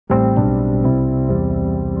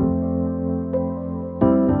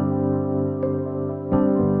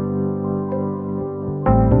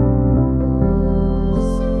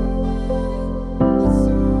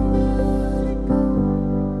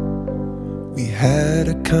We had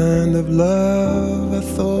a kind of love, I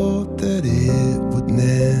thought that it would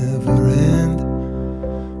never end.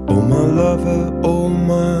 Oh my lover, oh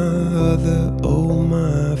my other, oh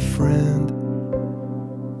my friend.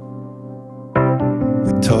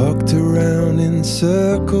 We talked around in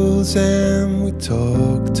circles and we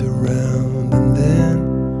talked around, and then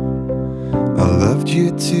I loved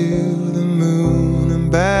you to the moon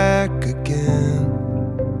and back again.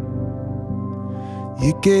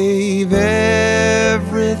 You gave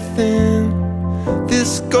everything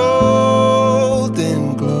this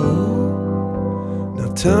golden glow. Now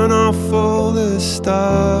turn off all the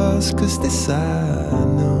stars, 'cause this I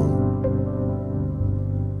know,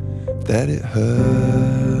 that it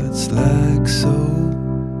hurts like so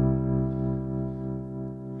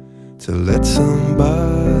to let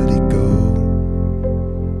somebody go.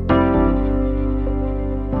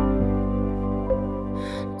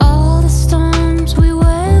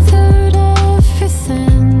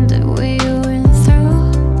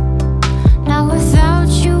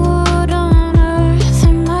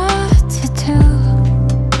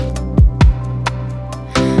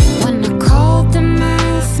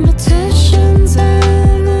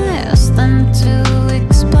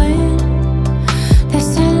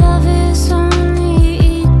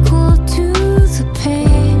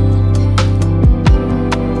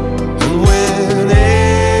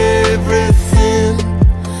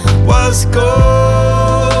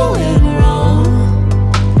 Going wrong,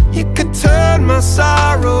 you could turn my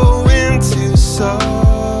sorrow into song.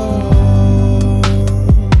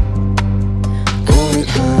 Oh, it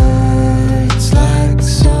hurts like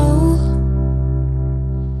so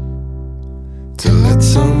to let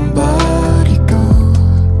somebody go,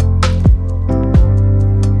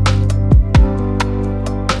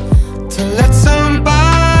 to let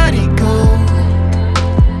somebody go.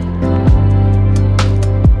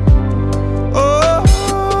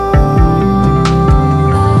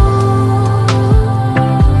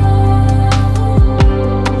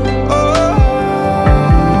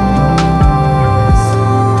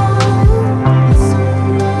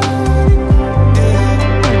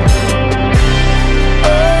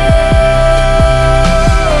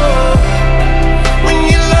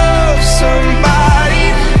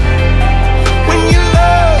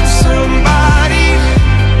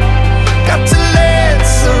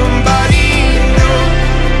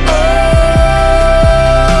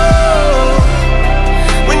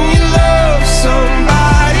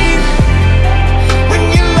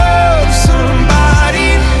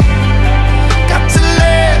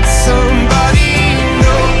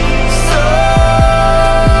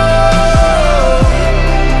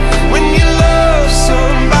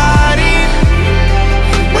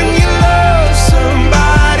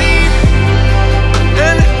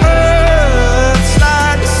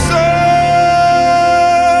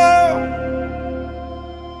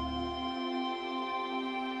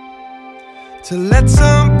 To let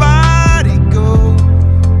somebody